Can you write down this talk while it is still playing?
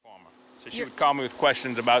So she would call me with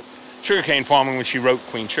questions about sugarcane farming when she wrote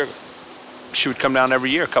Queen Sugar. She would come down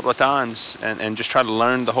every year a couple of times and just try to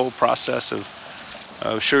learn the whole process of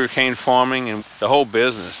sugarcane farming and the whole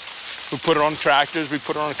business. We put her on tractors, we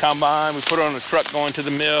put her on a combine, we put her on a truck going to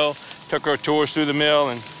the mill, took her tours through the mill,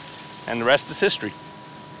 and the rest is history.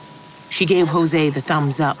 She gave Jose the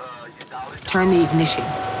thumbs up, turned the ignition,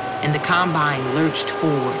 and the combine lurched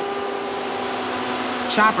forward.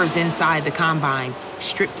 Choppers inside the combine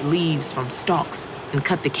stripped leaves from stalks and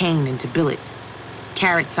cut the cane into billets,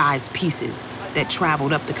 carrot-sized pieces that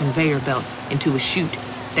traveled up the conveyor belt into a chute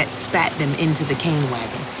that spat them into the cane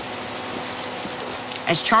wagon.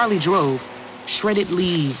 As Charlie drove, shredded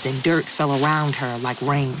leaves and dirt fell around her like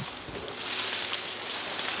rain.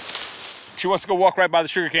 She wants to go walk right by the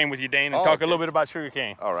sugarcane with you, Dane, and talk a little bit about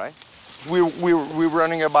sugarcane. All right. We're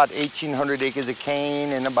running about 1,800 acres of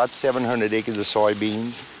cane and about 700 acres of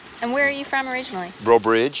soybeans. And where are you from originally? Bro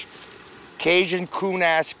Bridge. Cajun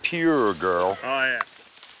coon-ass pure, girl. Oh, yeah.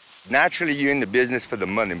 Naturally, you're in the business for the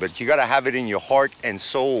money, but you got to have it in your heart and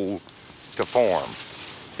soul to farm.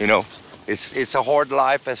 You know, it's a hard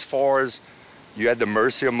life as far as you're at the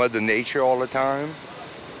mercy of Mother Nature all the time.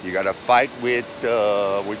 You got to fight with,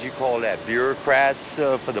 what you call that, bureaucrats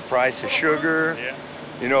for the price of sugar. Yeah.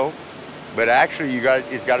 You know, but actually,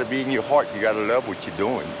 it's got to be in your heart. You got to love what you're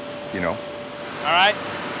doing, you know. All right,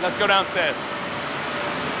 let's go downstairs.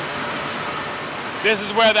 This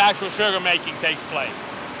is where the actual sugar making takes place.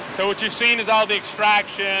 So what you've seen is all the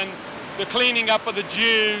extraction, the cleaning up of the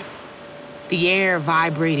juice. The air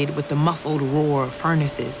vibrated with the muffled roar of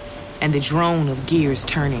furnaces and the drone of gears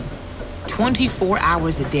turning. 24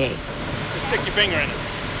 hours a day. Just stick your finger in it.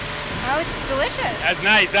 Oh, it's delicious. That's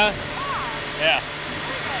nice, huh? Yeah.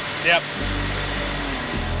 Yep.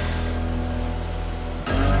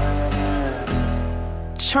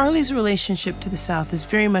 Charlie's relationship to the South is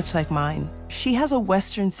very much like mine. She has a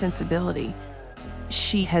Western sensibility.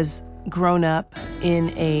 She has grown up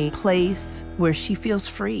in a place where she feels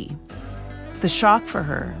free. The shock for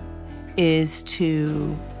her is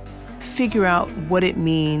to figure out what it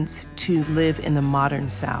means to live in the modern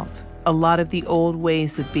South. A lot of the old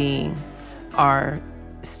ways of being are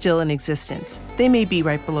still in existence. They may be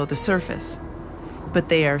right below the surface, but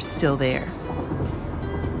they are still there.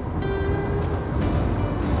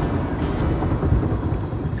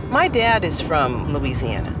 My dad is from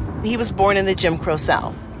Louisiana. He was born in the Jim Crow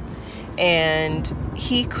South, and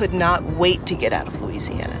he could not wait to get out of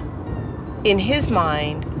Louisiana. In his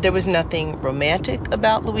mind, there was nothing romantic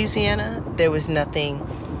about Louisiana. There was nothing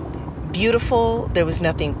beautiful. There was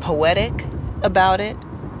nothing poetic about it.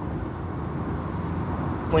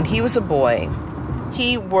 When he was a boy,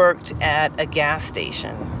 he worked at a gas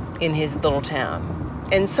station in his little town.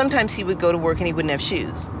 And sometimes he would go to work and he wouldn't have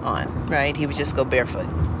shoes on, right? He would just go barefoot.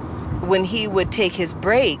 When he would take his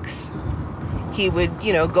breaks, he would,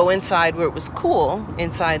 go inside where it was cool,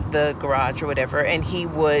 inside the garage or whatever, and he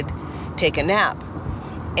would take a nap.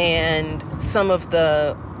 And some of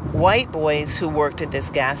the white boys who worked at this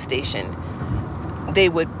gas station, they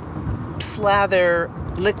would slather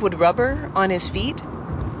liquid rubber on his feet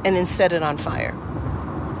and then set it on fire.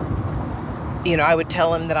 I would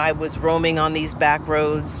tell him that I was roaming on these back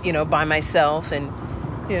roads, by myself. And,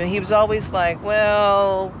 he was always like,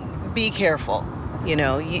 well, be careful,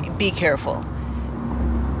 be careful.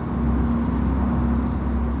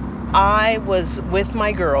 I was with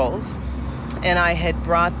my girls, and I had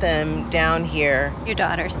brought them down here. Your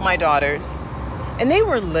daughters? My daughters. And they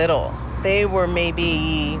were little. They were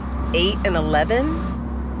maybe 8 and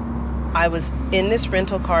 11. I was in this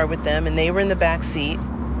rental car with them, and they were in the back seat.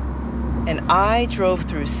 And I drove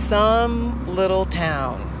through some little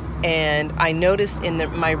town, and I noticed in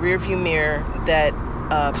my rearview mirror that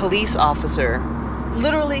a police officer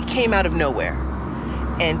literally came out of nowhere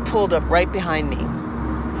and pulled up right behind me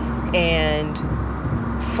and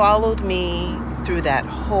followed me through that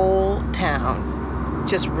whole town,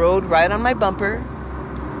 just rode right on my bumper,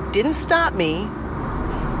 didn't stop me,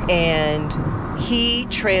 and he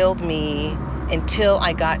trailed me until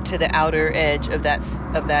I got to the outer edge of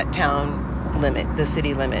that town limit, the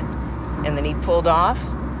city limit. And then he pulled off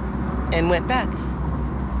and went back.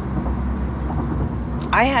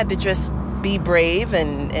 I had to just be brave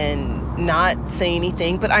and not say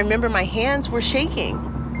anything, but I remember my hands were shaking.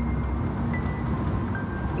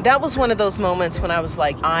 That was one of those moments when I was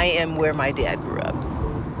like, I am where my dad grew up.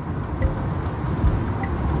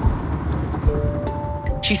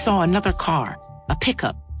 She saw another car, a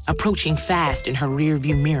pickup, approaching fast in her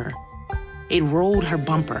rearview mirror. It rolled her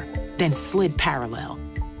bumper, then slid parallel.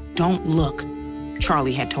 "Don't look,"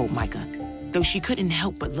 Charlie had told Micah, though she couldn't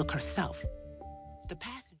help but look herself. The past